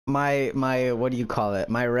my what do you call it?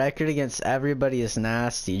 My record against everybody is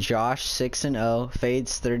nasty. Josh 6-0,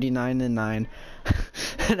 Fades 39-9,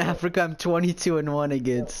 and Africa I'm 22-1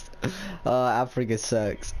 against. Africa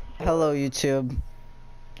sucks. Hello YouTube.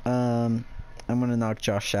 I'm gonna knock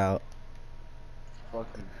Josh out.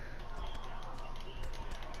 Fucking.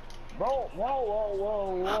 Bro,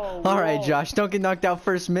 whoa. All right, Josh, don't get knocked out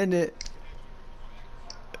first minute.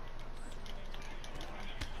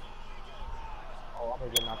 Oh, I'm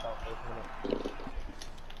gonna get knocked out first minute.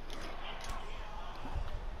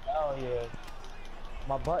 Hell yeah.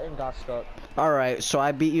 My button got stuck. All right, so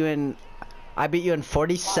I beat you in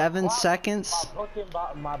 47 seconds.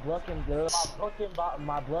 My blocking girl.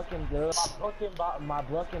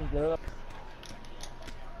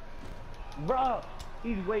 Bro,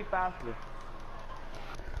 he's way faster.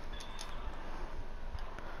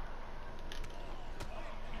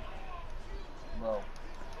 Bro.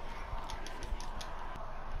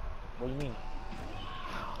 What do you mean?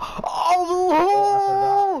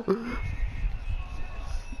 Oh!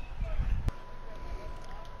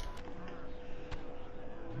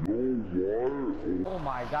 Oh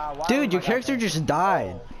my god, why Dude, your character just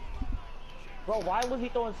died. Bro, why was he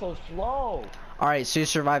throwing so slow? Alright, so you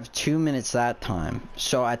survived 2 minutes that time.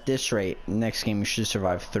 So at this rate, next game you should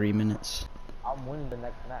survive 3 minutes. I'm winning the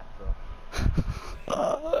next match,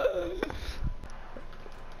 bro.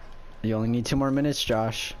 You only need 2 more minutes,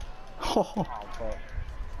 Josh. Oh,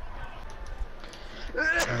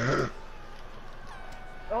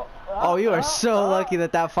 Oh, you are so lucky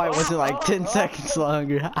that that fight wasn't like 10 seconds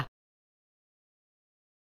longer.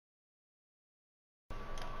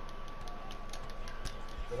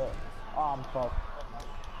 Oh, I'm fucked.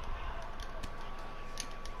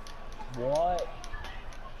 What?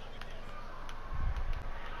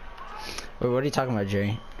 Wait, what are you talking about,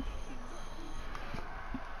 Jerry?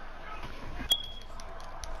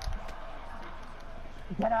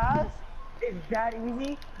 That ass? Is that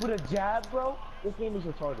easy? With a jab, bro? This game is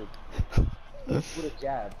retarded. With a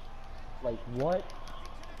jab. Like, what?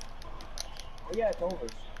 Oh, yeah, it's over.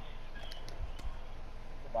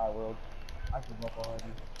 Goodbye, world. I give up already.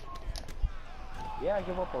 Yeah, I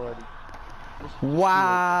give up already.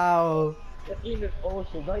 Wow. This game is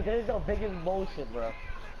bullshit. Like, this is the biggest bullshit, bro.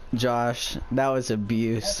 Josh, that was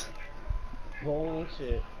abuse.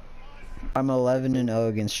 Bullshit. I'm 11-0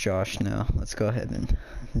 against Josh now. Let's go ahead and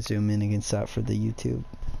zoom in against that for the YouTube.